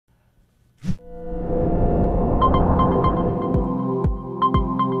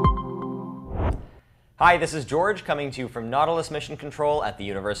Hi, this is George coming to you from Nautilus Mission Control at the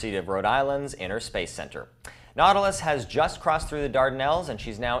University of Rhode Island's Inner Space Center. Nautilus has just crossed through the Dardanelles and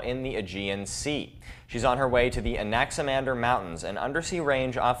she's now in the Aegean Sea. She's on her way to the Anaximander Mountains, an undersea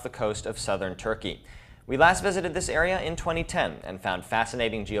range off the coast of southern Turkey. We last visited this area in 2010 and found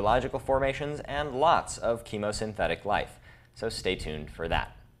fascinating geological formations and lots of chemosynthetic life. So stay tuned for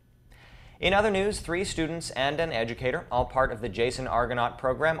that. In other news, 3 students and an educator, all part of the Jason Argonaut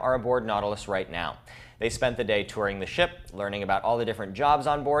program, are aboard Nautilus right now. They spent the day touring the ship, learning about all the different jobs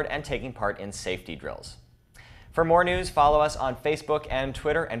on board, and taking part in safety drills. For more news, follow us on Facebook and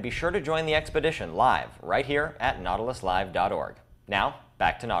Twitter, and be sure to join the expedition live right here at nautiluslive.org. Now,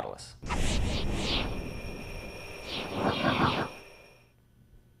 back to Nautilus.